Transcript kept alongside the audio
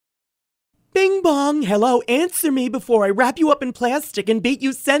Bing bong, hello, answer me before I wrap you up in plastic and beat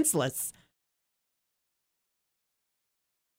you senseless.